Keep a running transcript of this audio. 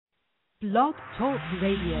Blog Talk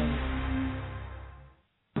Radio.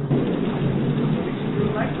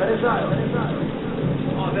 Let it ride.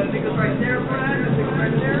 Oh, that nigga's right there, Brad. That nigga's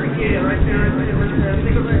right there. Yeah, right there. That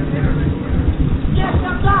nigga's right there. Yes,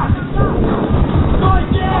 I'm done. Oh,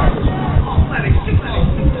 yeah. Oh, let it shoot.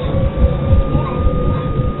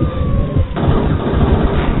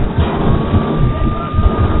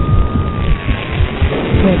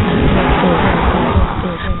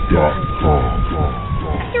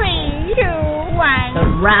 The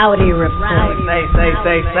Rowdy Report.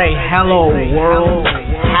 Say, hello world.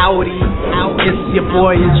 Howdy. It's your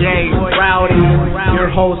boy Jay Rowdy, your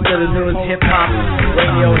host of the newest hip hop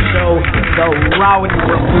radio show, The Rowdy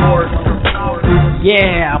Report.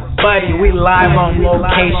 Yeah, buddy, we live on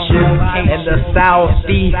location in the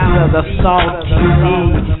southeast of the Salty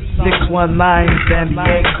 619 San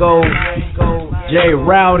Diego. Jay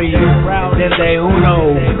Rowdy, Dende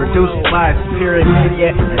Uno, produced by Spirit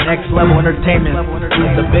Media and Next Level Entertainment,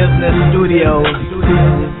 the Business Studios.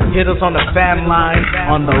 Hit us on the fan line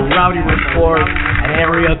on the Rowdy Report at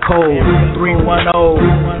area code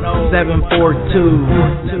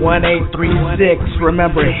 310-742-1836.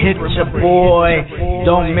 Remember, hit your boy,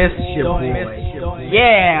 don't miss your boy.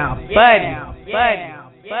 Yeah, buddy.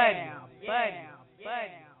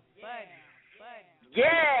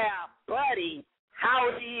 Yeah, buddy.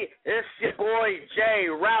 Howdy, it's your boy Jay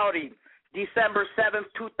Rowdy. December 7th,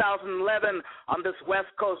 2011, on this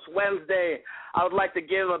West Coast Wednesday. I would like to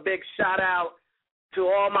give a big shout out to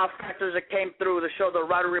all my factors that came through to show the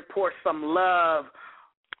Rowdy Report some love.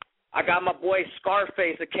 I got my boy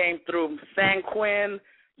Scarface that came through, San Quinn,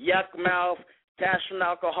 Yuck Mouth, Tashin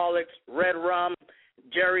Alcoholics, Red Rum,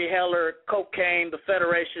 Jerry Heller, Cocaine, The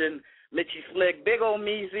Federation, Mitchie Slick, Big Ol'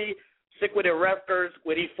 Measy, Sick With It Records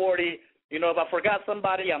with E40. You know, if I forgot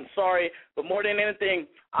somebody, I'm sorry. But more than anything,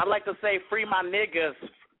 I'd like to say free my niggas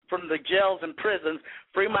from the jails and prisons.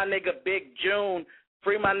 Free my nigga Big June.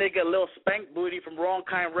 Free my nigga Lil Spank Booty from Wrong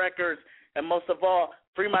Kind Records. And most of all,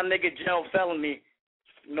 free my nigga Jail Felony.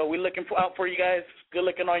 You know, we looking out for you guys. Good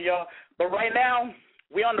looking on y'all. But right now,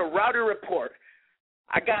 we on the Rowdy Report.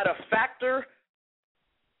 I got a factor,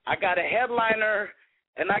 I got a headliner,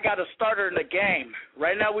 and I got a starter in the game.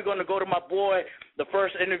 Right now, we're going to go to my boy, the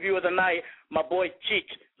first interview of the night, my boy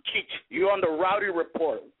Cheech. Cheech, you on the Rowdy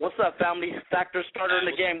Report. What's up, family? Factor, starter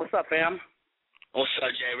in the game. What's up, fam? What's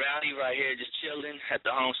up, Jay Rowdy? Right here, just chilling at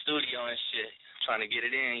the home studio and shit, trying to get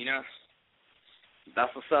it in, you know?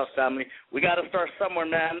 That's what's up, family. We got to start somewhere,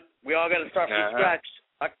 man. We all got to start from scratch.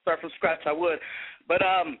 I could start from scratch, I would. But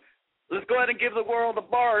let's go ahead and give the world a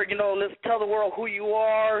bar. You know, let's tell the world who you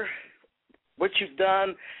are, what you've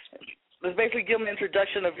done. Let's basically give them an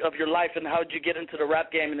introduction of your life and how did you get into the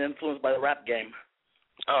rap game and influenced by the rap game.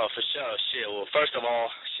 Oh, for sure. Shit, well, first of all,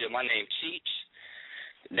 my name Cheech.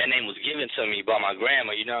 That name was given to me by my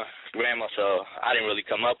grandma, you know, so I didn't really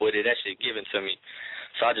come up with it. That shit given to me.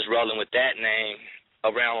 So I just rolling with that name.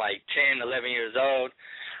 Around like 10, 11 years old,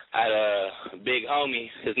 I had a big homie,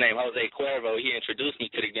 his name Jose Cuervo. He introduced me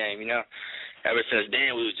to the game, you know. Ever since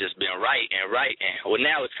then, we was just been writing. Well,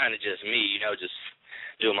 now it's kind of just me, you know, just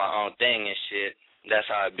doing my own thing and shit. That's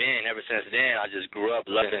how I've been. Ever since then, I just grew up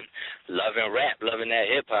loving rap, loving that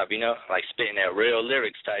hip-hop, you know, like spitting that real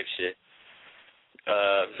lyrics type shit.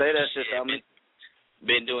 Say that shit, tell me.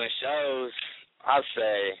 Been doing shows, I'd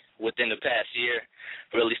say, within the past year.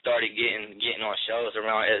 Really started getting on shows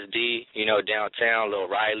around SD, you know, downtown, Lil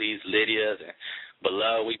Riley's, Lydia's, and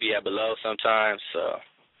Below. We be at Below sometimes, so...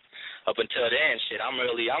 Up until then, shit, I'm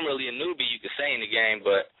really a newbie, you could say, in the game,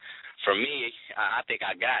 but for me, I think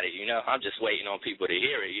I got it, you know? I'm just waiting on people to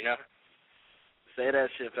hear it, you know? Say that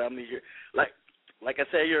shit, family. You're, like I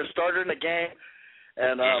said, you're a starter in the game,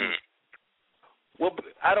 and, well,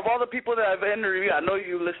 out of all the people that I've interviewed, I know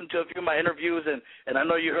you listened to a few of my interviews, and I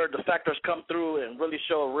know you heard the factors come through and really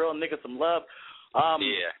show a real nigga some love.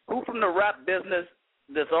 Who from the rap business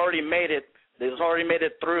that's already made it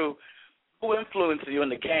through, who influenced you in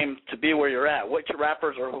the game to be where you're at? Which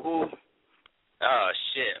rappers or who? Oh,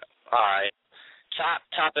 shit. All right. Top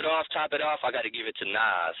it off, I got to give it to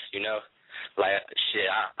Nas, you know? Like, shit,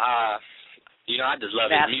 you know, I just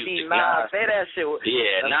love his music. Nas. Say that shit.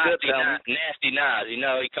 Yeah, Nasty Nas, you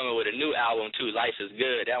know, he coming with a new album, too, Life is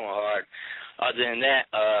Good. That one hard. Other than that,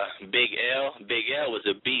 Big L was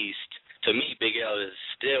a beast. To me, Big L is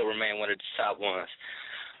still remain one of the top ones.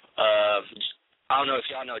 I don't know if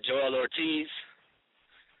y'all know Joel Ortiz.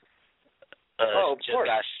 Of course.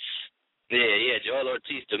 Yeah, Joel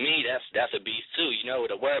Ortiz, to me, that's a beast, too, you know,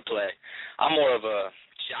 with the wordplay. I'm more of a,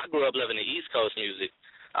 I grew up living the East Coast music.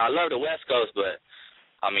 I love the West Coast, but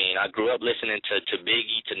I mean, I grew up listening to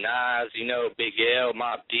Biggie, to Nas, you know, Big L,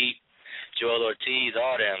 Mobb Deep, Joel Ortiz,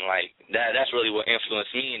 all them. Like that's really what influenced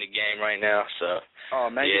me in the game right now. So. Oh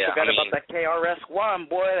man, yeah, you forgot about that KRS-One,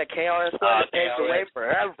 boy. That KRS-One that paved the way for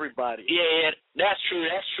everybody. Yeah, that's true.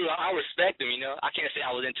 That's true. I respect him. You know, I can't say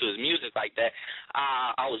I was into his music like that.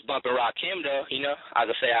 I was bumping Rakim though. You know, I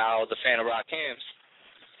could say I was a fan of Rakim's.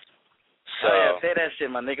 So, oh yeah, say that shit,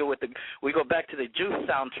 my nigga. We go back to the Juice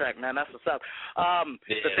soundtrack, man. That's what's up.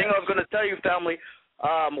 The thing I was gonna tell you, family.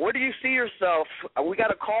 Where do you see yourself? We got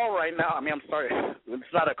a call right now. I mean, I'm sorry,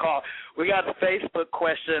 it's not a call. We got a Facebook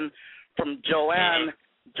question from Joanne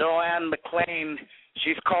McLean.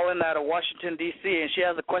 She's calling out of Washington, D.C., and she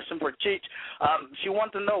has a question for Cheech. She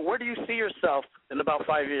wants to know, where do you see yourself in about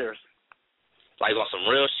 5 years? Like on some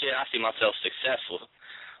real shit, I see myself successful.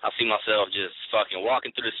 I see myself just fucking walking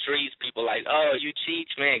through the streets, people like, oh, you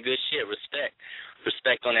Cheech, man, good shit,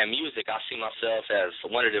 respect on that music. I see myself as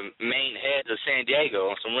one of the main heads of San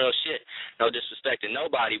Diego on some real shit. No disrespect to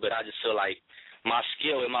nobody, but I just feel like my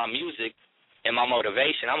skill and my music and my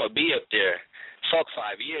motivation, I'm going to be up there. Fuck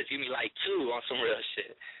 5 years, give me like 2 on some real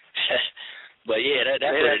shit. But yeah, that's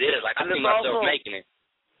what it is. Like, I see myself making it.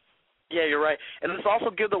 Yeah, you're right. And let's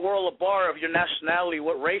also give the world a bar of your nationality.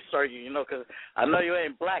 What race are you? You know, because I know you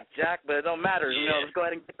ain't black, Jack, but it don't matter. Yeah. You know, let's go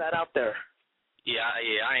ahead and get that out there. Yeah,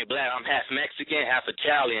 I ain't black. I'm half Mexican, half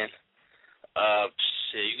Italian.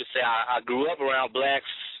 Shit, you could say I grew up around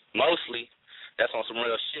blacks mostly. That's on some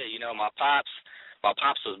real shit. You know, my pops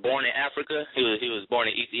was born in Africa. He was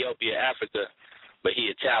born in Ethiopia, Africa, but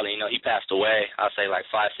he Italian. You know, he passed away, I'd say like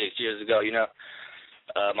 5-6 years ago, you know.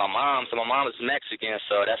 My mom is Mexican,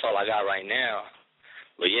 so that's all I got right now.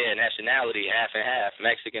 But yeah, nationality, half and half,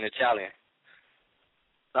 Mexican, Italian.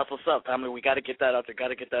 That's what's up, family. We got to get that out there. The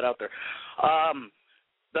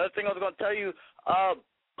other thing I was going to tell you,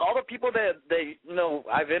 all the people that you know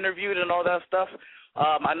I've interviewed and all that stuff,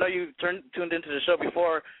 I know you tuned into the show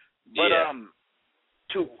before, but yeah.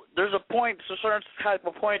 There's a certain type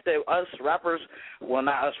of point that us rappers, well,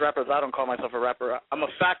 not us rappers, I don't call myself a rapper, I'm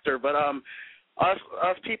a factor, but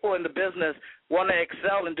us people in the business want to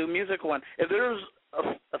excel and do music one. If there's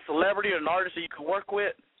a celebrity or an artist that you could work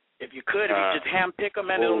with, if you just handpick him,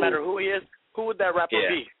 man, it don't matter who he is, who would that rapper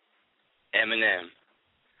be? Eminem.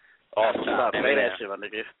 Awesome. Say that shit, my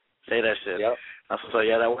nigga. Say that shit. Yep. So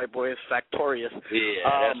yeah, that white boy is factorious.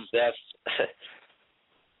 Yeah, that's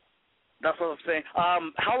That's what I'm saying.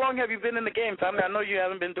 How long have you been in the game, family? I know you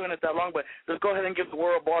haven't been doing it that long, but just go ahead and give the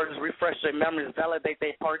world a bar, just refresh their memories, validate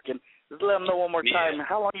their park, and just let them know one more time.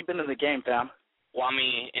 How long you been in the game, fam? Well, I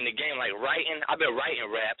mean, in the game, like writing, I've been writing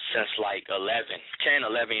rap since like 10,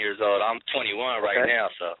 11 years old. I'm 21 right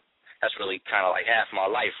now, so that's really kind of like half my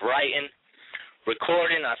life. Writing,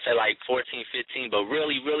 recording, I say like 14, 15, but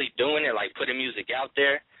really, really doing it, like putting music out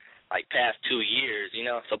there, like past 2 years, you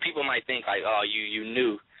know? So people might think like, oh, you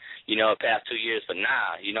knew, you know, past 2 years, but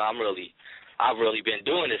nah, you know, I've really been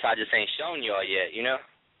doing this. I just ain't shown y'all yet, you know?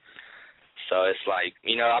 So it's like,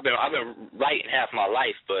 you know, I've been writing half my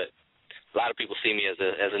life, but a lot of people see me as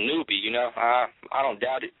a newbie, you know. I don't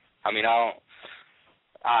doubt it. I mean, I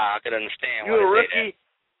could understand why you're a they rookie. say that.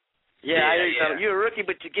 Yeah, you're a rookie,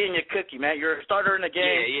 but you're getting your cookie, man. You're a starter in the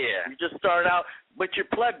game. Yeah. You just started out, but you're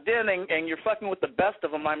plugged in and you're fucking with the best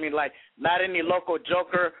of them. I mean, like, not any local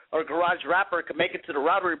joker or garage rapper could make it to the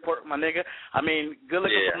Rowdy Report, my nigga. I mean, good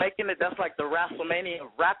looking for making it. That's like the WrestleMania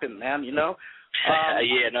of rapping, man, you know? No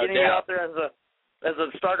getting doubt. you out there as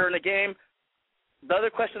a starter in the game. The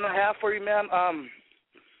other question I have for you, man,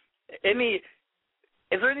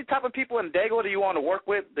 is there any type of people in Dago that you want to work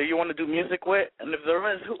with, that you want to do music with? And if there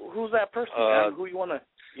is, who's that person, man? Who you want to,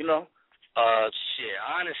 you know? Shit,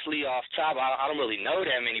 honestly, off top, I don't really know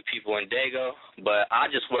that many people in Dago, but I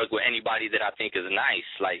just work with anybody that I think is nice.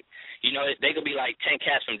 Like, you know, they could be like 10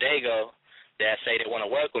 cats from Dago that say they want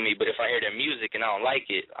to work with me, but if I hear their music and I don't like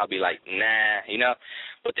it, I'll be like, nah, you know?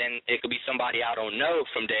 But then it could be somebody I don't know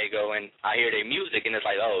from Dago, and I hear their music, and it's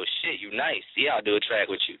like, oh, shit, you nice. Yeah, I'll do a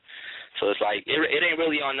track with you. So it's like, it ain't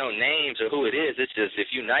really on no names or who it is. It's just,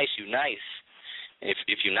 if you nice, you nice.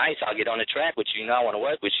 If you nice, I'll get on the track with you. You know, I want to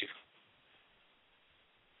work with you.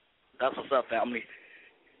 That's what's up, family.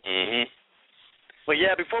 Mm-hmm. But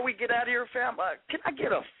yeah, before we get out of here, fam, can I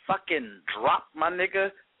get a fucking drop, my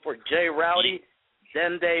nigga, for J Rowdy,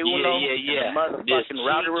 Dende Uno, yeah. and the motherfucking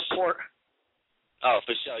Rowdy Report? Oh,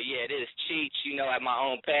 for sure. Yeah, this is Cheech, you know, at my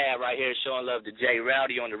own pad right here, showing love to J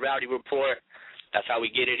Rowdy on the Rowdy Report. That's how we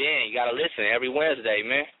get it in. You got to listen every Wednesday,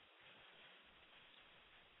 man.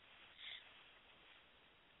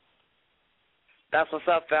 That's what's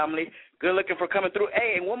up, family. Good looking for coming through.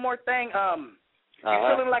 Hey, and one more thing. You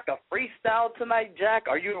feeling like a freestyle tonight, Jack?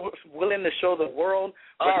 Are you willing to show the world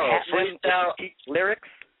what freestyle lyrics?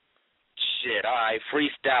 shit. All right,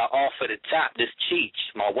 freestyle off of the top. This Cheech.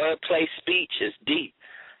 My wordplay speech is deep.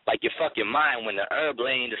 Like your fucking mind when the herb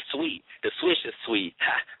laying the sweet. The swish is sweet.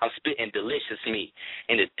 Ha, I'm spitting delicious meat.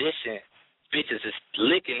 In addition, bitches is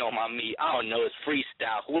licking on my meat. I don't know, it's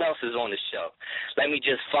freestyle. Who else is on the show? Let me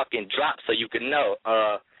just fucking drop so you can know.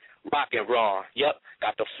 Rock and roll. Yep,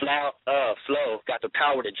 got the flow. Got the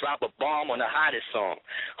power to drop a bomb on the hottest song.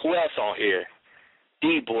 Who else on here?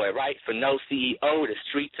 D-Boy, right? For no CEO, the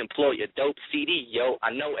streets employ a dope CD, yo. I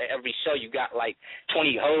know at every show you got like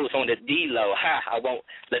 20 hoes on the D-Low. Ha, I won't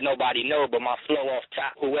let nobody know, but my flow off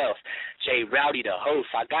top. Who else? J Rowdy, the host.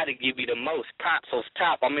 I gotta give you the most props off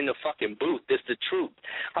top. I'm in the fucking booth. This the truth.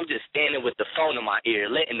 I'm just standing with the phone in my ear,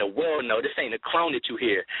 letting the world know this ain't a clone that you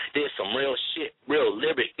hear. There's some real shit, real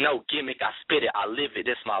lyric, no gimmick. I spit it, I live it.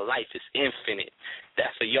 This my life. It's infinite.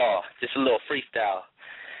 That's for y'all. Just a little freestyle.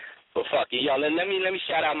 But fuck it, y'all. Let me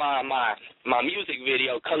shout out my music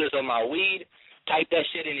video, Colors of My Weed. Type that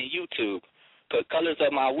shit into YouTube. Put Colors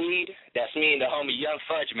of My Weed. That's me and the homie Young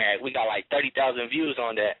Fudge Man. We got like 30,000 views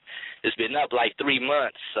on that. It's been up like 3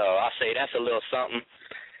 months, so I say that's a little something.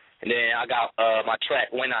 And then I got my track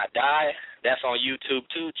When I Die. That's on YouTube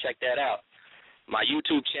too. Check that out. My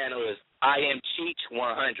YouTube channel is I Am Cheech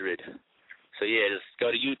 100. So yeah, just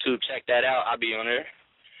go to YouTube, check that out. I'll be on there.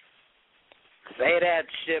 Say that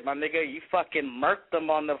shit, my nigga. You fucking murked them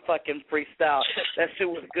on the fucking freestyle. That shit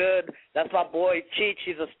was good. That's my boy Cheech.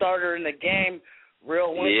 He's a starter in the game.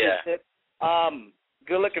 Real winter shit.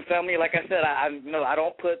 Good looking family. Like I said, I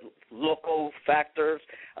don't put local factors.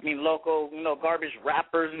 Local, garbage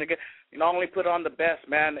rappers. Nigga. I only put on the best,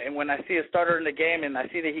 man. And when I see a starter in the game and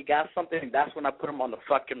I see that he got something, that's when I put him on the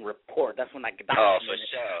fucking report. That's when I get Oh, for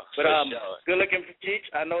sure. But good looking for Cheech.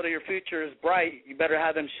 I know that your future is bright. You better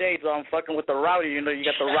have them shades on, fucking with the Rowdy. You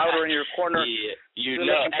got the router in your corner. Yeah,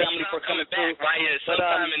 good looking family for coming back through. right here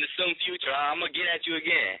sometime in the soon future. I'm gonna get at you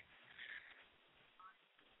again.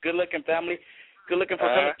 Good looking family. Good looking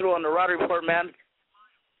for coming through on the Rowdy report, man.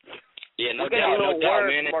 Yeah, no doubt,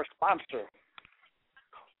 man. From our sponsor.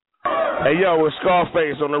 Hey, yo, it's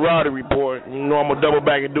Scarface on the Rowdy Report. I'm going to double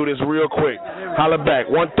back and do this real quick. Holla back,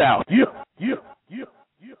 1,000.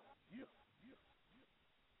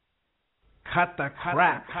 Cut the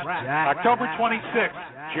crap, Jack. October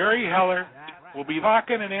 26th, Jerry Heller will be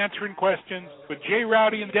talking and answering questions with J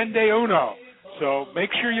Rowdy and Dende Uno. So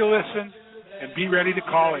make sure you listen and be ready to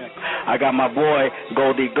call in. I got my boy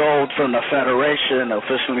Goldie Gold from the Federation,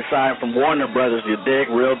 officially signed from Warner Brothers. You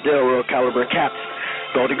dig? Real deal, real caliber caps.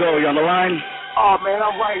 Goldie Gold, you on the line? Oh, man,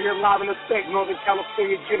 I'm right here live in the state, Northern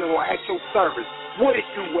California General, at your service. What it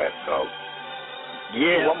do, West Coast?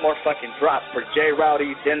 Yeah. One more fucking drop for J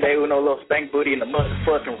Rowdy, Dende Uno, Little Spank Booty, and the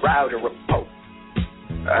motherfucking Rowdy Report.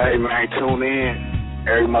 Hey, man, tune in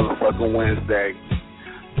every motherfucking Wednesday.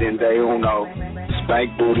 Dende Uno,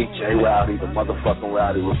 Spank Booty, J Rowdy, the motherfucking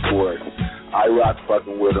Rowdy Report. I rock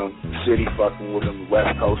fucking with them, City fucking with them,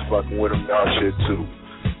 West Coast fucking with them, y'all shit too.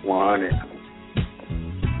 100.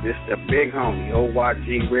 This the big homie,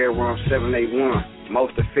 OYG Red Rum 781,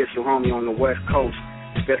 most official homie on the West Coast,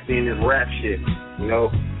 especially in this rap shit.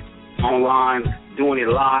 Online, doing it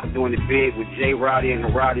live, doing it big with J Rowdy and the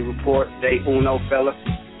Rowdy Report. Day Uno, fella.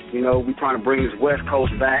 We trying to bring this West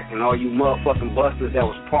Coast back, and all you motherfucking busters that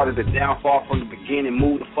was part of the downfall from the beginning,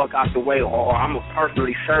 move the fuck out the way, or I'ma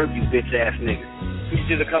personally serve you bitch ass niggas. You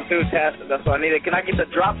need to come through, Taz. That's what I needed. Can I get the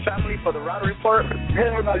drop, family, for the Rowdy Report?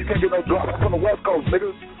 Hell no, you can't get no drop. I'm from the West Coast,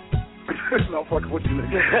 nigga. No, I'm fucking with you,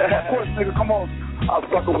 nigga. Of course, nigga, come on. I'm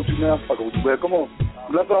fucking with you, man. I'm fucking with you, man. Come on.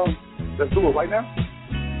 Let's do it right now.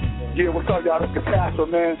 Yeah, what's up, y'all? That's Capasso,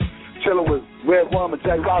 man. Chilling with Red Rum and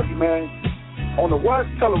J Rowdy, man. On the what?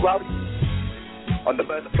 Tell her, Rowdy. On the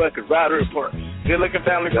motherfucking Rowdy Report. Good looking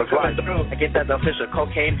family for coming through. I get that the official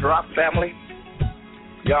cocaine drop, family.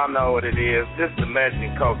 Y'all know what it is. This is the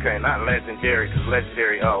legend cocaine, not legendary, because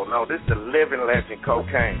legendary old. No, this is the living legend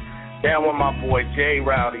cocaine. Down with my boy J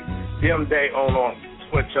Rowdy. Them day on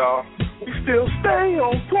switch y'all. We still stay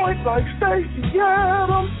on point like Stacey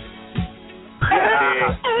Adams.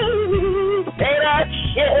 Say that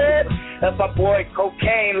shit. That's my boy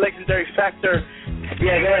Cocaine, Legendary Factor.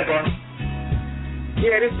 Yeah, go ahead, bro.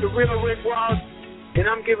 Yeah, this is the real Rick Ross, and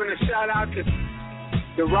I'm giving a shout out to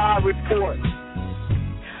the Rowdy Report.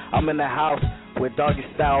 I'm in the house with Doggy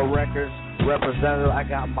Style Records representative. I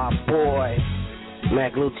got my boy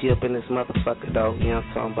Mac Lucci up in this motherfucker, though. You know what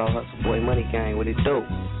I'm talking about? Hustle Boy Money Gang. What it do?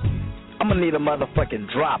 I'm gonna need a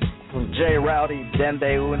motherfucking drop from J Rowdy,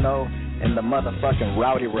 Dende Uno, and the motherfucking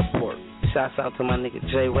Rowdy Report. Shouts out to my nigga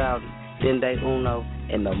J Rowdy, Dende Uno,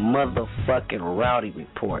 and the motherfucking Rowdy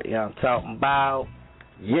Report. You know what I'm talking about?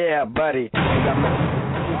 Yeah, buddy.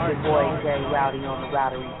 Boy Jay Rowdy on the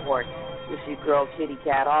Rowdy Report. This your girl Kitty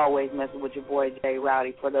Cat, always messing with your boy Jay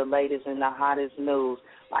Rowdy for the latest and the hottest news.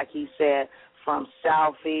 Like he said, from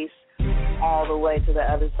Southeast all the way to the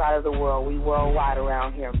other side of the world. We worldwide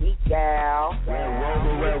around here. Meet Gal.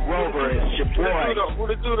 Red Rover, it's your boy. What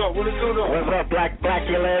it do though? What's up, Black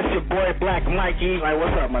Blackula? It's your boy Black Mikey. Like,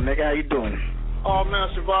 what's up, my nigga? How you doing? Oh man,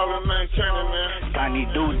 surviving, maintaining, man. Tiny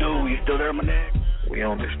Doo, you still there, my nigga? We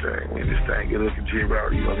on this thing. Good looking J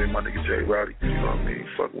Rowdy. You know what I mean? My nigga J Rowdy. You know what I mean?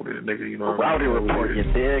 Fucking with this nigga. You know what I mean? Rowdy Report, you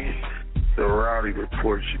dig? The Rowdy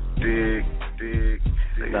Report, you dig.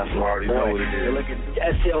 That's you already know what it is. You're looking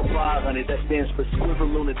SL 500. That stands for Squiver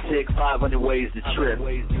Lunatic 500 Ways to Trip.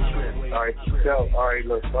 All right,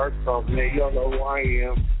 look, first off, man, you don't know who I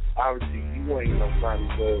am. Obviously, you ain't nobody,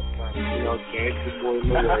 but, you know, can't your boy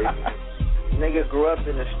Louis. Nigga grew up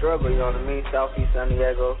in the struggle, you know what I mean? Southeast San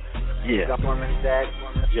Diego. Yeah. Government stack.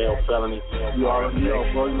 Jail felony. You already know,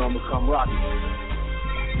 bro. You know I'm gonna come rock.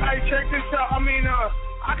 Hey, check this out. I mean,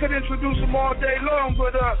 I could introduce them all day long,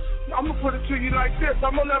 but I'm gonna put it to you like this.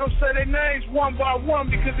 I'm gonna let them say their names one by one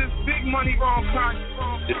because it's big money wrong kind.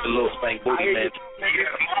 Just a little spank booty, man. Nigga,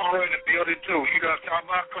 I'm all in the building too. You know what I'm talking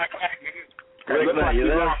about? Clack, nigga.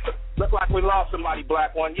 Look like we lost somebody,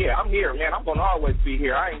 Black One. Yeah, I'm here, man. I'm gonna always be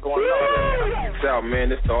here. I ain't going nowhere. Peace out, man.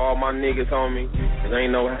 This to all my niggas, homie. There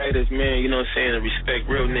ain't no haters, man. You know what I'm saying? And respect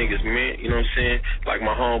real niggas, man. You know what I'm saying? Like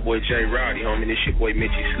my homeboy Jay Rowdy, homie. This your boy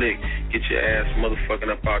Mitchie Slick. Get your ass motherfucking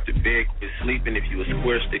up out the bed. Quit sleeping. If you a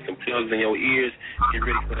square, stick them plugs in your ears. Get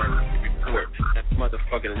ready for that report. That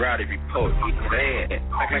motherfucking Rowdy Report. Eat that ass.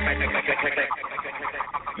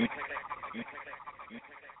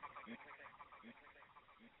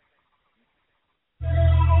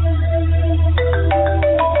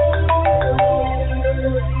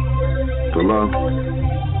 Hello?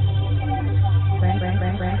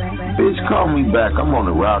 Bitch, call me back. I'm on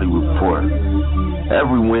the Rowdy Report.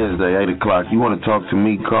 Every Wednesday, 8 o'clock. You want to talk to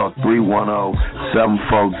me, call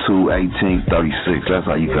 310-742-1836. That's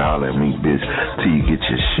how you can holler at me, bitch, till you get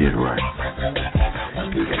your shit right.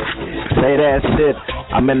 Say that shit.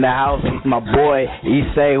 I'm in the house with my boy,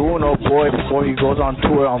 Issei Uno, boy, before he goes on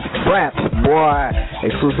tour on France, boy.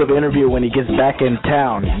 Exclusive interview when he gets back in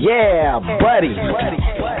town. Yeah, buddy.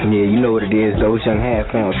 Yeah, you know what it is, though. It's Young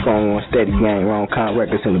Half Pound, strong on steady gang, wrong kind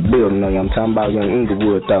records in the building. Know you know I'm talking about Young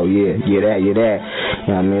Inglewood, though. Yeah, that. You know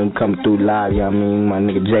what I mean? We coming through live, you know what I mean? My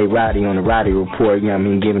nigga Jay Rowdy on the Rowdy Report, you know what I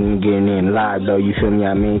mean? Getting in live, though. You feel me?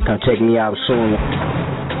 You know what I mean? Come check me out soon.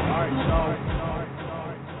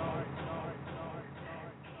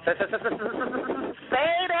 Say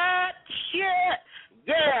that shit.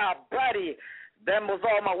 Yeah, buddy. Them was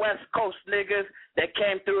all my West Coast niggas that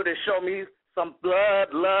came through to show me some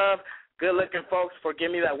blood, love, good-looking folks.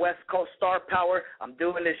 Forgive me that West Coast star power. I'm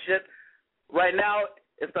doing this shit. Right now,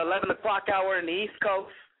 it's the 11 o'clock hour in the East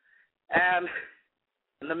Coast, and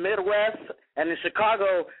in the Midwest, and in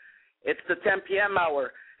Chicago, it's the 10 p.m.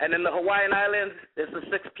 hour. And in the Hawaiian Islands, it's the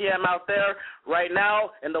 6 p.m. out there. Right now,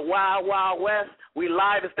 in the Wild Wild West, we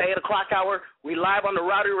live. It's the 8 o'clock hour. We live on the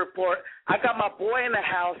Rowdy Report. I got my boy in the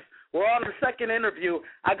house. We're on the second interview.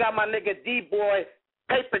 I got my nigga D-Boy,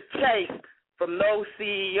 Paper Chase from No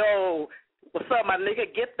CEO. What's up, my nigga?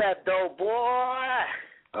 Get that dough, boy.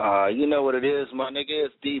 You know what it is, my nigga.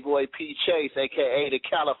 It's D-Boy P. Chase, a.k.a. the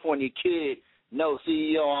California Kid. No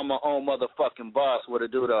CEO. I'm my own motherfucking boss. What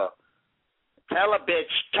it do, though? Tell a bitch,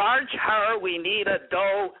 charge her. We need a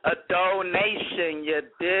donation, you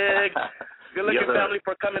dig? Good looking family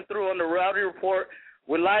for coming through on the Rowdy Report.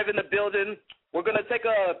 We're live in the building. We're going to take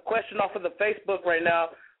a question off of the Facebook right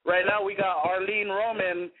now. Right now we got Arlene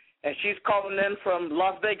Roman, and she's calling in from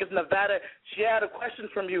Las Vegas, Nevada. She had a question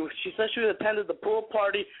from you. She said she attended the pool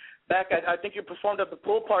party back at, I think you performed at the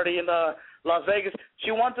pool party in Las Vegas.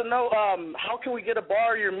 She wants to know how can we get a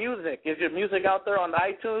bar of your music? Is your music out there on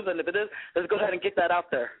iTunes? And if it is, let's go ahead and get that out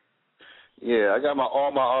there. Yeah, I got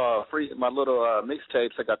all my little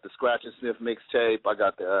mixtapes. I got the Scratch and Sniff mixtape. I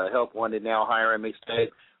got the Help Wanted Now Hiring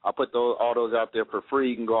mixtape. I'll put all those out there for free.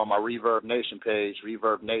 You can go on my Reverb Nation page,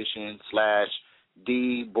 Reverb Nation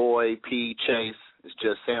 /D-Boy P Chase. It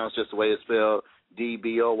just sounds just the way it's spelled,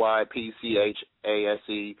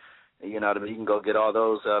 DBOYPCHASE. You know what I mean? You can go get all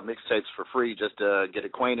those mixtapes for free just to get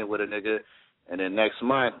acquainted with a nigga. And then next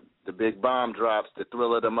month, the big bomb drops, the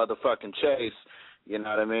Thrill of the Motherfucking Chase. You know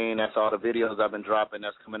what I mean? That's all the videos I've been dropping.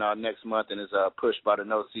 That's coming out next month and is pushed by the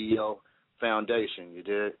No CEO Foundation. You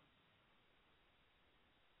did?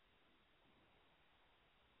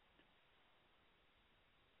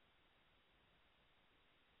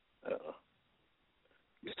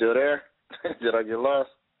 You still there? Did I get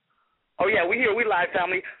lost? Oh, yeah, we here. We live,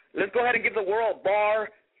 family. Let's go ahead and give the world bar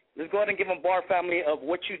let's go ahead and give them Bar family of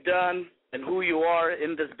what you've done and who you are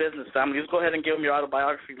in this business, family. Just go ahead and give them your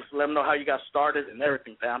autobiography. Just let them know how you got started and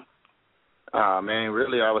everything, fam. Man,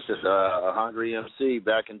 really, I was just a hungry MC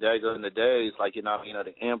back in Dago in the days, like, the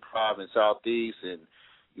improv in Southeast, and,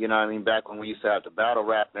 back when we used to have the battle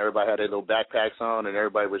rap and everybody had their little backpacks on and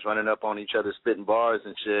everybody was running up on each other spitting bars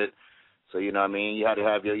and shit. So, you had to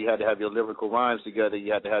have your lyrical rhymes together.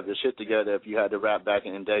 You had to have your shit together. If you had to rap back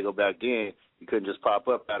in Dago back then, you couldn't just pop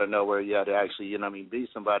up out of nowhere. You had to actually, be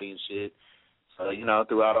somebody and shit. So,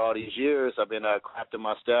 throughout all these years, I've been crafting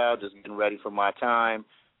my style, just getting ready for my time.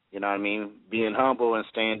 Being humble and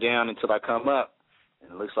staying down until I come up.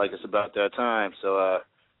 And it looks like it's about that time. So,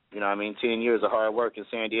 10 years of hard work in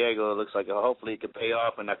San Diego, it looks like hopefully it can pay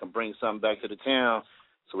off and I can bring something back to the town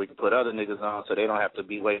so we can put other niggas on so they don't have to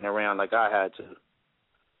be waiting around like I had to.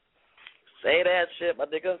 Say that shit, my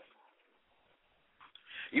nigga.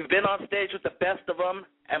 You've been on stage with the best of them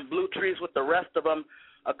and Blue Trees with the rest of them.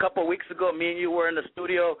 A couple of weeks ago, me and you were in the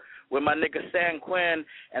studio with my nigga San Quinn,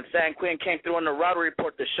 and San Quinn came through on the Rowdy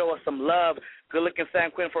Report to show us some love. Good looking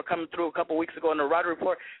San Quinn for coming through a couple of weeks ago on the Rowdy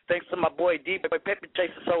Report. Thanks to my boy D-Boy Paper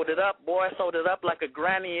Chaser, sold it up. Boy, I sold it up like a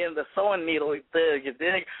granny in the sewing needle, you dig?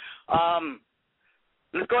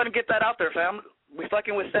 Let's go ahead and get that out there, fam. We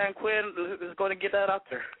fucking with San Quinn. Let's go ahead and get that out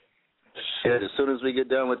there. Shit, as soon as we get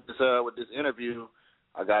done with this interview,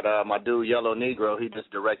 I got my dude Yellow Negro. He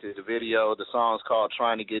just directed the video. The song's called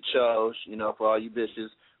 "Trying to Get Shows." For all you bitches,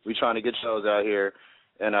 we trying to get shows out here.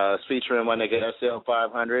 And it's featuring my nigga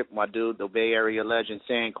SL500, my dude, the Bay Area legend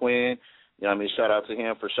San Quinn. Shout out to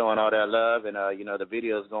him for showing all that love. And the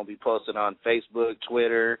video is gonna be posted on Facebook,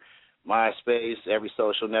 Twitter, MySpace, every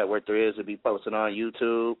social network there is. It'll be posted on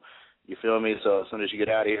YouTube. You feel me? So as soon as you get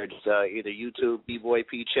out of here, just either YouTube D-Boy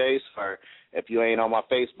P Chase, or if you ain't on my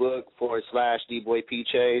Facebook, / D-Boy P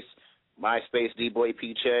Chase, MySpace D-Boy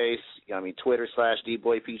P Chase, Twitter /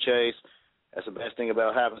 D-Boy P Chase. That's the best thing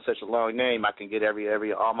about having such a long name. I can get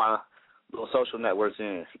all my little social networks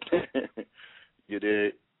in. You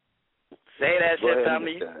did. Say that shit,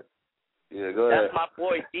 family. Yeah, go ahead. That's my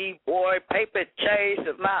boy D-Boy Paper Chase.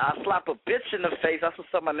 If not, I slap a bitch in the face. That's what's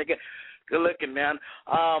up, my nigga. Good looking, man.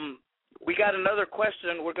 We got another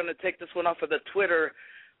question. We're going to take this one off of the Twitter.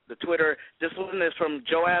 This one is from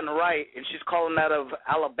Joanne Wright, and she's calling out of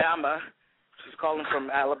Alabama. She's calling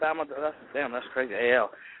from Alabama. That's crazy.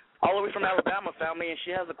 AL. All the way from Alabama, family, and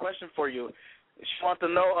she has a question for you. She wants to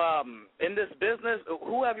know, in this business,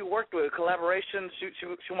 who have you worked with? Collaborations?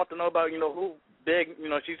 She wants to know about, who big,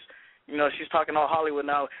 she's talking all Hollywood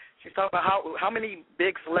now. She's talking about how many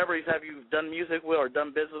big celebrities have you done music with or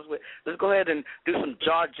done business with. Let's go ahead and do some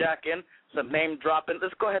jaw jacking, some name dropping.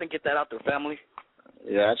 Let's go ahead and get that out there, family.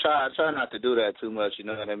 Yeah, I try not to do that too much, you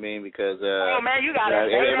know what I mean? Because oh man, you gotta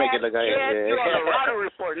say that. Make it look like you're on the Rowdy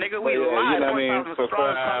Report, nigga. We live, 4,000 strong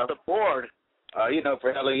across the board.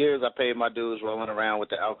 For hella years, I paid my dues rolling around with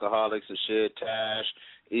the alcoholics and shit. Tash,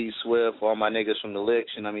 E Swift, all my niggas from the licks.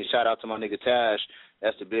 Shout out to my nigga Tash.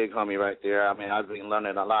 That's the big homie right there. I've been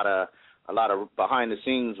learning a lot of behind the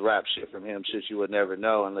scenes rap shit from him, shit you would never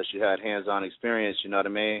know unless you had hands on experience. You know what I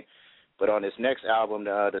mean? But on this next album,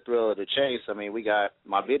 the Thrill of the Chase, we got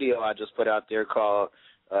my video I just put out there called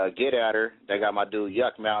Get At Her. They got my dude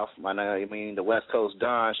Yuck Mouth, the West Coast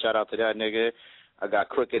Don. Shout out to that nigga. I got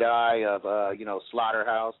Crooked Eye of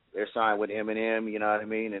Slaughterhouse. They're signed with Eminem, you know what I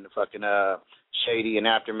mean, and the fucking Shady and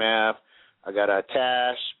Aftermath. I got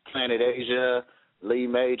Tash, Planet Asia, Lee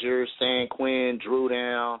Major, San Quinn, Drew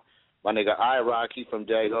Down. My nigga iRock, he from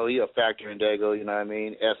Dago. He a factor in Dago, you know what I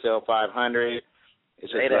mean? SL500.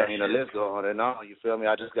 It's just, the list go on and on, you feel me?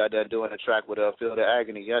 I just got done doing a track with Feel the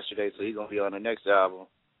Agony yesterday, so he's going to be on the next album.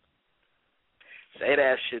 Say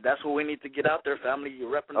that shit. That's what we need to get out there, family. You're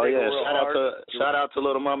repping Dago real hard. Shout out to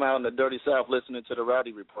Little Mama out in the Dirty South listening to the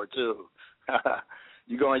Rowdy Report, too.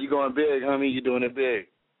 You going big, homie. You doing it big.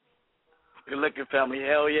 Good looking, family.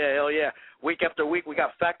 Hell yeah. Week after week, we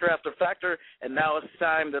got factor after factor, and now it's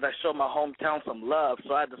time that I show my hometown some love.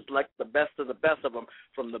 So I just select the best of them,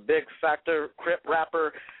 from the big factor Crip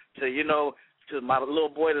rapper to, to my little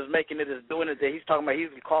boy that's making it, is doing it. That he's talking about, he's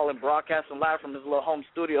calling, broadcasting live from his little home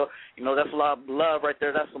studio. That's a lot of love right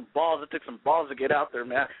there. That's some balls. It took some balls to get out there,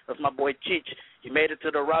 man. That's my boy Cheech. He made it to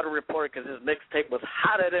the Rowdy Report because his mixtape was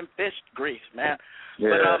hotter than fish grease, man.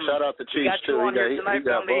 Yeah, but, shout out to Cheech, too. You on here tonight, he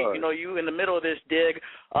got family. You in the middle of this dig.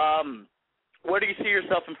 Where do you see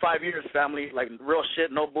yourself in 5 years, family? Like, real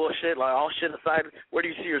shit, no bullshit, like all shit aside, where do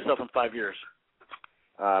you see yourself in 5 years?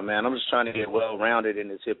 Man, I'm just trying to get well-rounded in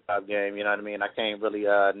this hip-hop game, you know what I mean? I can't really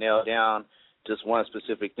nail down just one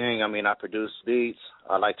specific thing. I produce beats.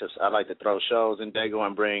 I like to throw shows in Dago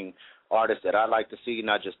and bring artists that I like to see,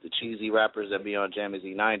 not just the cheesy rappers that be on Jam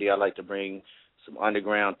Z90. I like to bring some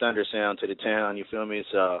underground thunder sound to the town, you feel me?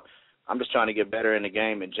 So I'm just trying to get better in the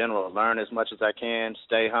game in general, learn as much as I can,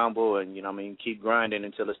 stay humble, and, you know what I mean, keep grinding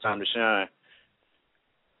until it's time to shine.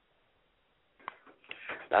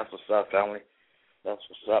 That's what's up, family. That's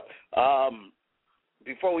what's up.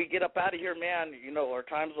 Before we get up out of here, man, you know, our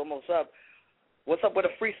time's almost up. What's up with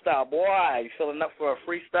a freestyle, boy? You feeling up for a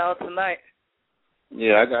freestyle tonight?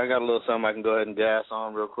 Yeah, I got a little something I can go ahead and gas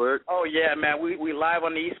on real quick. Oh, yeah, man. We live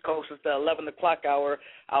on the East Coast. It's the 11 o'clock hour.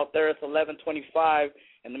 Out there, it's 11:25.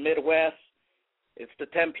 In the Midwest, it's the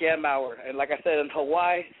 10 p.m. hour. And like I said, in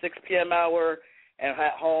Hawaii, 6 p.m. hour. And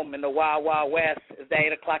at home in the Wild Wild West, it's the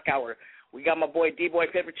 8 o'clock hour. We got my boy D-Boy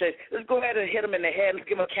Paper Chase. Let's go ahead and hit him in the head. Let's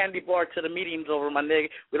give him a candy bar to the meetings over, my nigga.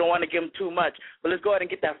 We don't want to give him too much. But let's go ahead and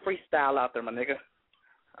get that freestyle out there, my nigga.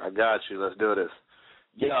 I got you. Let's do this.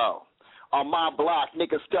 Yo. On my block,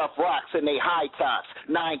 niggas stuff rocks in they high tops.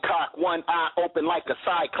 9 cock, 1 eye open like a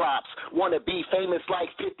cyclops. Wanna be famous like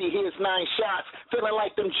 50, here's 9 shots. Feeling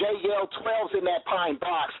like them JL12s in that pine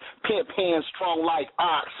box. Pimp hands strong like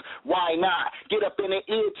ox. Why not? Get up in the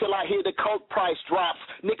ear till I hear the coke price drops.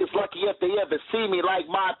 Niggas lucky if they ever see me like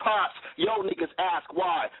my pops. Yo, niggas ask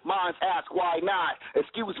why. Mines ask why not.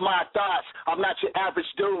 Excuse my thoughts. I'm not your average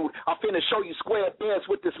dude. I'm finna show you square bears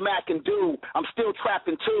with this Mac and do. I'm still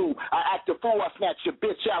trapping too. I act a fool, I snatch your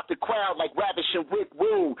bitch out the crowd like ravishing Rick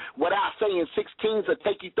Rude. What I say in 16s will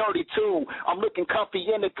take you 32. I'm looking comfy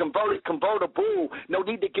in a convertible. No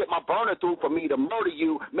need to get my burner through for me to murder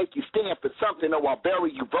you. Make you stand for something or I'll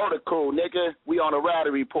bury you vertical, nigga. We on a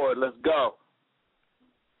Rowdy report. Let's go.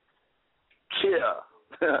 Chill.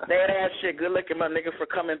 Say that shit. Good looking, my nigga, for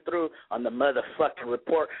coming through on the motherfucking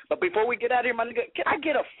report. But before we get out of here, my nigga, can I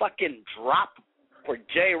get a fucking drop for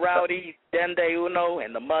J Rowdy, Dende Uno,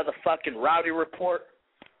 and the motherfucking Rowdy report?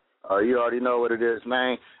 Oh, you already know what it is,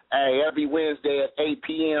 man. Hey, every Wednesday at 8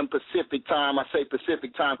 p.m. Pacific time. I say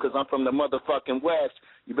Pacific time because I'm from the motherfucking West.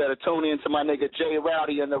 You better tune in to my nigga J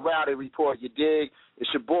Rowdy and the Rowdy report, you dig? It's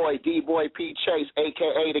your boy, D-Boy P. Chase,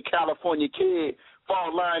 a.k.a. the California Kid.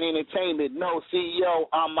 Fall Line Entertainment, no CEO.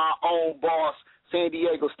 I'm my own boss. San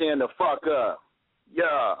Diego, stand the fuck up.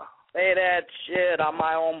 Yeah. Say that shit. I'm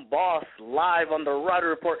my own boss, live on the Rowdy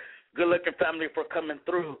Report. Good looking, family, for coming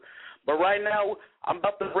through. But right now, I'm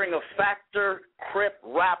about to bring a Factor Crip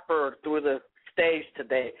rapper through the stage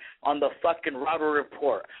today on the fucking Rowdy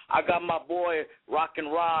Report. I got my boy, Rockin'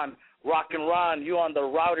 Ron. Rockin' Ron, you on the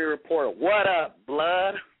Rowdy Report. What up,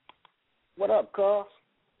 blood? What up, cuz?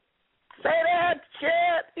 Say that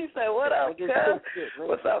shit. He said, what up, cuz?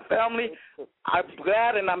 What's up, family? I'm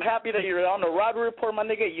glad and I'm happy that you're on the Rowdy Report, my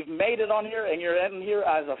nigga. You've made it on here, and you're in here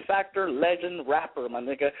as a Factor legend rapper, my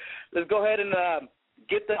nigga. Let's go ahead and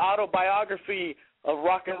get the autobiography of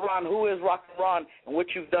Rockin' Ron. Who is Rockin' Ron and what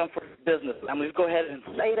you've done for business? I mean, let's go ahead and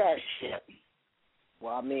say that shit.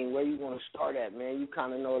 Well, I mean, where you want to start at, man? You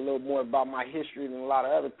kind of know a little more about my history than a lot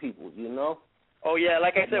of other people, you know? Oh, yeah,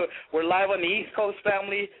 like I said, we're live on the East Coast,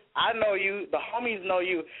 family. I know you. The homies know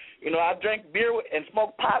you. You know, I drank beer and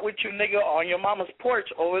smoked pot with you, nigga, on your mama's porch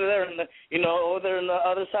over there in the, over there on the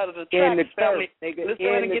other side of the tracks, family. Let's go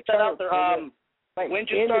ahead and get that out there. When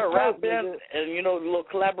you start rapping and, little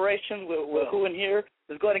collaborations with who in here,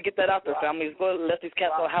 let's go ahead and get that out there, family. Let's go ahead and let these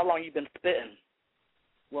cats know how long you've been spitting.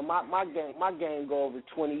 Well, my game go over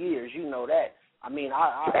 20 years. You know that. I mean,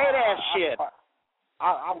 I say that shit.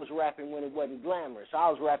 I was rapping when it wasn't glamorous. I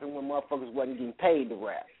was rapping when motherfuckers wasn't getting paid to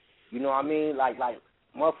rap. You know what I mean? Like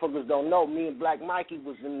motherfuckers don't know. Me and Black Mikey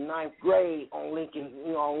was in the 9th grade on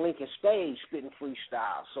Lincoln stage spitting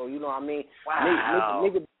freestyle. So you know what I mean? Wow.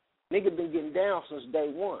 Nigga been getting down since day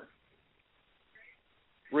one.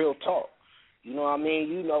 Real talk. You know what I mean?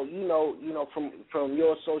 You know from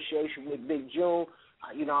your association with Big June.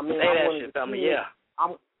 You know what I mean? Say that shit, family. Yeah.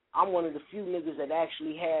 I'm one of the few niggas that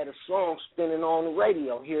actually had a song spinning on the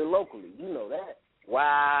radio here locally. You know that.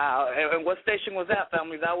 Wow. And what station was that,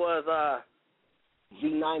 family? That was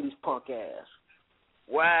Z90's punk ass.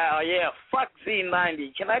 Wow, yeah. Fuck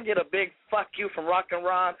Z90. Can I get a big fuck you from Rockin'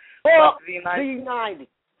 Ron? Fuck Z90. Z90.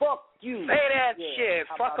 Fuck you. Say that shit.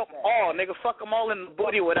 Fuck them all, nigga. Fuck them all in the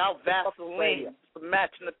booty without Vaseline.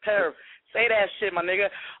 Matching the tariff. Say that shit, my nigga.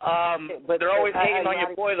 But they're always hating on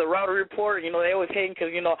your boy, the Rowdy Report. They always hating because,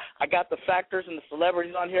 I got the factors and the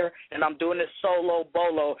celebrities on here, and I'm doing it solo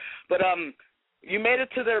bolo. But you made it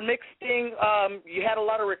to their mixing. You had a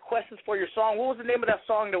lot of requests for your song. What was the name of that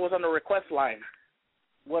song that was on the request line?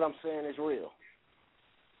 What I'm saying is real.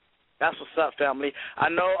 That's what's up, family. I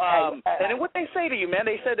know, and what they say to you, man,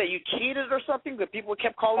 they said that you cheated or something, but people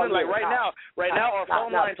kept calling in. Like right now, our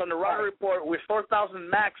phone lines on the Rowdy Report, we're 4,000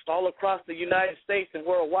 maxed all across the United States and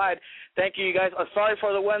worldwide. Thank you, guys. Sorry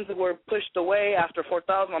for the ones that were pushed away after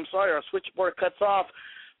 4,000. I'm sorry, our switchboard cuts off.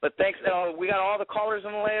 But thanks. We got all the callers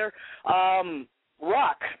in the layer.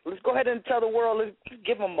 Rock, let's go ahead and tell the world. Let's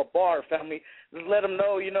give them a bar, family. Just let them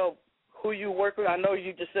know, who you work with. I know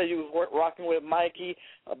you just said you was rocking with Mikey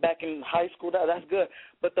back in high school. That's good.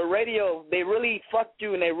 But the radio, they really fucked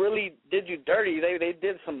you and they really did you dirty. They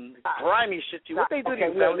did some grimy shit to you. What they do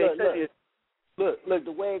to you? Look,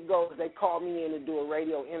 the way it goes, they call me in to do a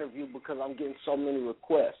radio interview because I'm getting so many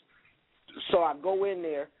requests. So I go in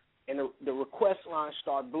there and the request line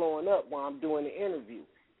start blowing up while I'm doing the interview.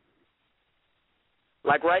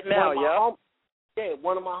 Like right now, yeah?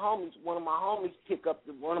 One of my homies pick up.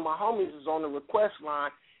 One of my homies is on the request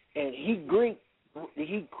line, and he greet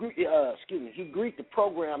the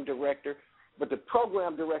program director, but the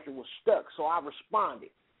program director was stuck, so I responded.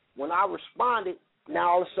 When I responded, now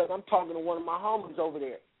all of a sudden I'm talking to one of my homies over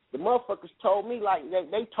there. The motherfuckers told me like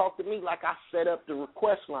they talked to me like I set up the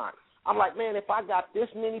request line. I'm like, man, if I got this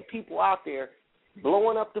many people out there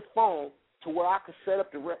blowing up the phone to where I could set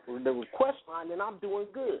up the request line, then I'm doing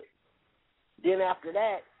good. Then after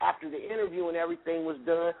that, after the interview and everything was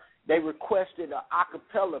done, they requested an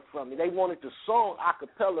acapella from me. They wanted the song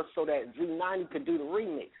acapella so that Z90 could do the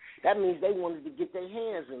remix. That means they wanted to get their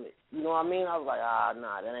hands in it. You know what I mean? I was like,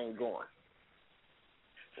 nah, that ain't going.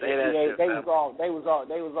 They was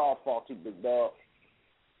all faulty, big dog.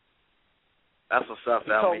 That's what's up,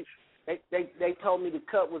 family. They told me the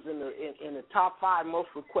cut was in the top 5 most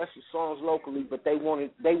requested songs locally, but they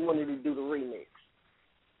wanted to do the remix.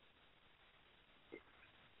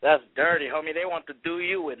 That's dirty, homie. They want to do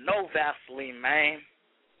you with no Vaseline, man.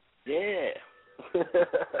 Yeah.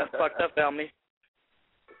 That's fucked up, family.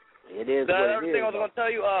 It is. The other thing I was going to tell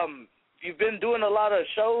you, you've been doing a lot of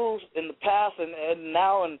shows in the past and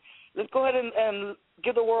now, and let's go ahead and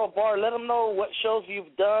give the world a bar. Let them know what shows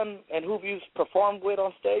you've done and who you've performed with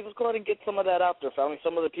on stage. Let's go ahead and get some of that out there, family.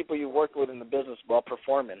 Some of the people you worked with in the business while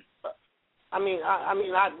performing. I mean,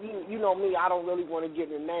 you know me. I don't really want to get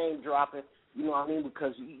the name dropping. You know what I mean?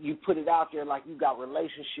 Because you put it out there like you got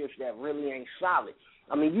relationships that really ain't solid.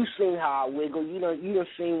 I mean, you seen how I wiggle. You done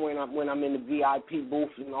seen when I'm in the VIP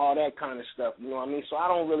booth and all that kind of stuff. You know what I mean? So I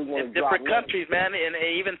don't really want to drop different countries, man, and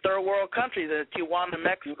even third world countries, Tijuana,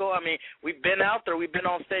 Mexico. I mean, we've been out there. We've been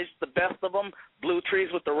on stage with the best of them, Blue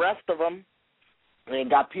Trees with the rest of them. And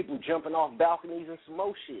got people jumping off balconies and some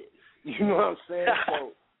more shit. You know what I'm saying?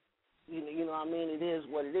 So, you know what I mean? It is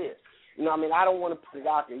what it is. You know what I mean? I don't want to put it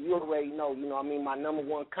out there. You already know, you know what I mean, my number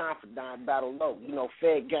one confidant, Battle Low,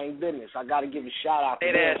 Fed Gang Business. I got to give a shout-out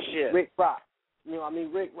to Rick Rock. You know what I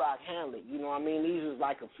mean? Rick Rock, Hamlet. You know what I mean? These is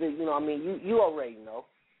like you know what I mean? You already know.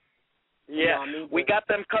 Yeah, you know what I mean? We got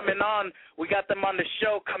them coming on. We got them on the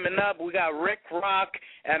show coming up. We got Rick Rock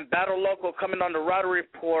and Battle Local coming on the Rowdy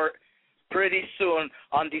Report pretty soon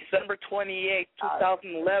on December 28,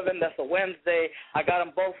 2011. That's a Wednesday. I got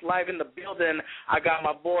them both live in the building. I got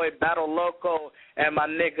my boy Battle Loco and my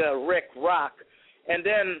nigga Rick Rock. And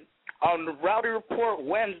then on the Rowdy Report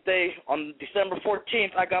Wednesday on December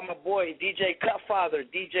 14th, I got my boy DJ Cutfather,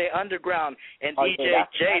 DJ Underground, and DJ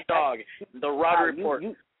J-Dog, the Rowdy Report.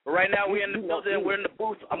 Right now we're in the building. We're in the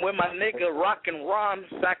booth. I'm with my nigga Rock and Ron,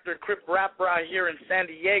 Factor Crip Rapper out here in San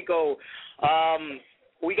Diego.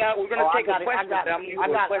 We're gonna take a question.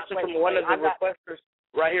 A question from one of the requesters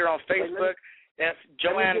right here on Facebook. That's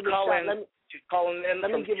Joanne Collins. She's calling in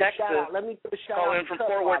from Texas. Calling in from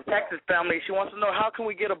Fort Worth, Texas, family. She wants to know, how can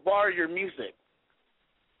we get a bar of your music?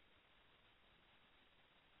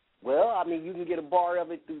 Well, I mean, you can get a bar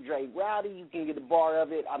of it through Dre Rowdy. You can get a bar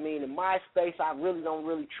of it. I mean, in MySpace, I really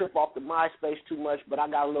don't trip off the MySpace too much, but I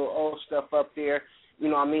got a little old stuff up there. You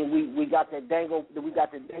know what I mean? We got that Dango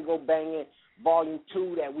Banging Volume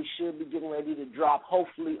 2 that we should be getting ready to drop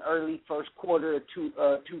hopefully early first quarter of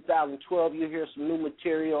 2012. You'll hear some new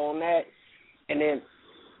material on that. And then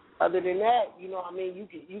other than that, you know what I mean,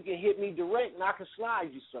 you can hit me direct and I can slide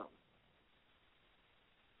you something.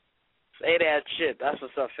 Say that shit. That's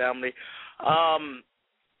what's up, family.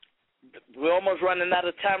 We're almost running out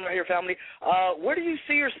of time right here, family. Where do you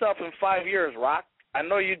see yourself in 5 years, Rock? I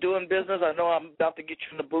know you're doing business. I know I'm about to get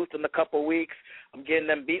you in the booth in a couple of weeks. I'm getting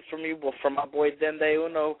them beats from you, from my boy Dende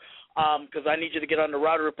Uno, because I need you to get on the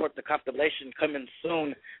Rowdy Report, the compilation coming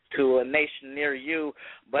soon to a nation near you.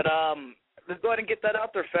 But let's go ahead and get that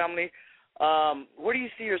out there, family. Where do you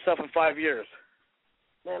see yourself in 5 years?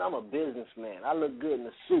 Man, I'm a businessman. I look good in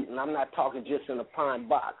a suit, and I'm not talking just in a pine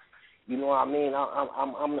box. You know what I mean?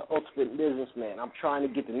 I'm the ultimate businessman. I'm trying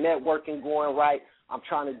to get the networking going right. I'm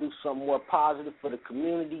trying to do something more positive for the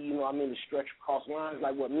community, you know what I mean, to stretch across lines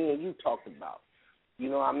like what me and you talked about. You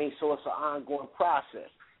know what I mean? So it's an ongoing process.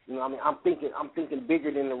 You know what I mean? I'm thinking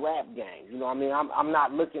bigger than the rap game. You know what I mean? I'm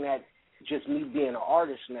not looking at just me being an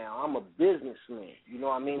artist now. I'm a businessman. You know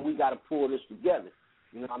what I mean? We got to pull this together.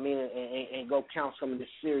 You know what I mean? And go count some of this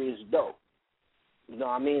serious dough. You know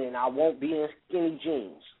what I mean? And I won't be in skinny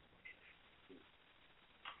jeans.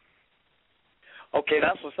 Okay,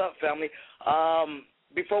 that's what's up, family.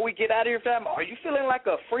 Before we get out of here, fam, are you feeling like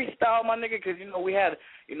a freestyle, my nigga? Because, you know, we had,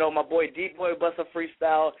 you know, my boy D-Boy bust a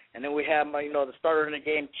freestyle, and then we had my, you know, the starter in the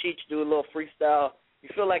game, Cheech, do a little freestyle. You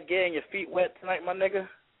feel like getting your feet wet tonight, my nigga?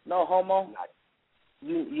 No homo?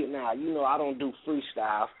 You know, I don't do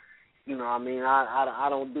freestyle. You know what I mean? I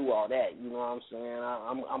don't do all that. You know what I'm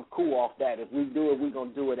saying? I'm cool off that. If we do it, we're going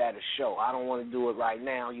to do it at a show. I don't want to do it right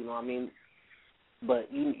now, you know what I mean? But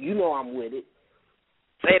you know I'm with it.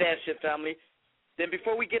 Say that shit, family. Then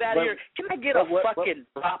before we get out of here, can I get a fucking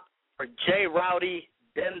drop for J. Rowdy,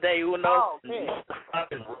 Dende Uno? Oh, man.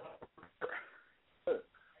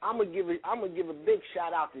 I'm gonna give a big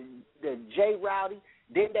shout out to J. Rowdy,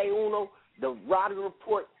 Dende Uno, the Rowdy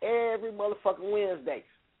Report every motherfucking Wednesday.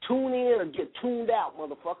 Tune in or get tuned out,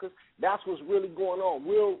 motherfuckers. That's what's really going on.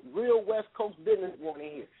 Real West Coast business going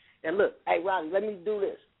in here. And look, hey Rowdy, let me do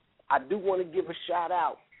this. I do want to give a shout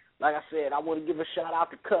out. Like I said, I want to give a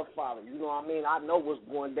shout-out to Cutfather. You know what I mean? I know what's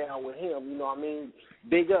going down with him. You know what I mean?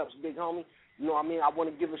 Big ups, big homie. You know what I mean? I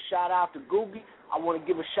want to give a shout-out to Googie. I want to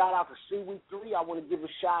give a shout-out to Seaweed3. I want to give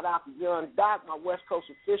a shout-out to Young Doc, my West Coast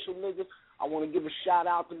official niggas. I want to give a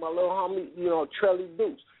shout-out to my little homie, you know, Trelly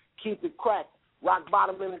Dukes. Keep it cracked. Rock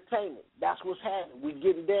Bottom Entertainment. That's what's happening. We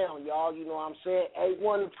getting down, y'all. You know what I'm saying?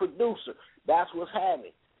 A1 the producer. That's what's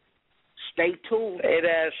happening. Stay tuned. Say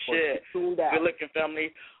that shit. Tuned out. Good looking,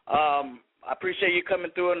 family. I appreciate you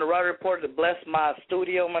coming through on the Rowdy Report to bless my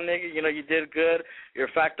studio, my nigga. You know, you did good. You're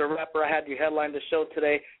a factor rapper. I had you headline the show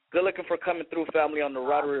today. Good looking for coming through, family, on the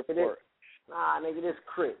Rowdy Report. Nah, nigga, this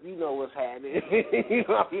Crip. You know what's happening. You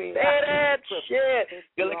know what I mean? Say that shit.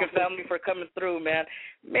 Good looking, family, for coming through, man.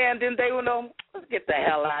 Man, didn't they know? Let's get the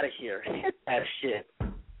hell out of here. Hit that shit.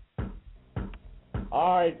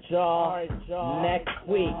 All right, y'all. Next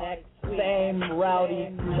week, same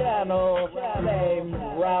Rowdy channel, same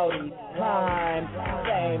Rowdy time,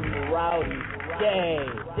 same Rowdy day.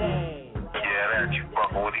 Yeah, that you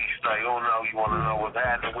fucking with East Stay Uno. You want to know what's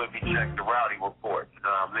happening with me? Check the Rowdy Report. You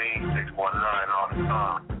know what I mean? 619 all the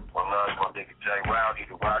time. One love, my nigga J. Rowdy.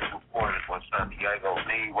 The Rowdy Report is what San Diego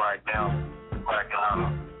need right now. Cracking out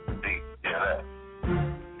of yeah, that.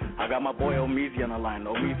 I got my boy Omeezy on the line.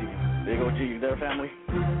 Omeezy. Big OG, you there, family?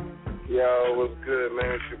 Yo, what's good,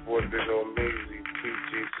 man? It's your boy Big Omeezy,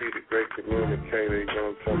 PGC, the great communicator. You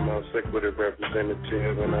know what I'm talking about? Sick with it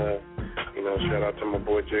representative. And, you know, shout out to my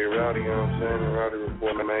boy J. Rowdy, you know what I'm saying? The Rowdy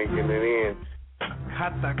Report, man, I ain't getting it in.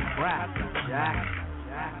 Cut the crap, Jack.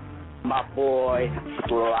 My boy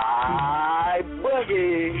Fly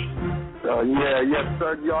Boogie. So, yeah, yes,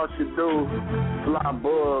 sir, y'all should do Fly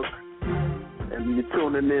Bug. And you're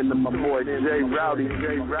tuning in to my boy J. Rowdy.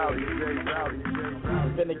 We're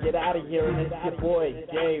gonna get out of here, and it's your boy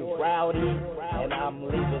J. Rowdy, and I'm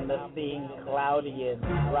leaving the scene cloudy and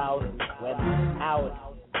rowdy when I'm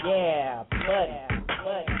out. Yeah, buddy.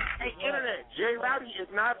 Hey, Internet, J. Rowdy is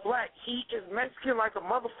not black. He is Mexican like a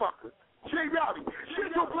motherfucker. J. Rowdy,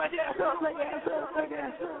 shut your black ass up.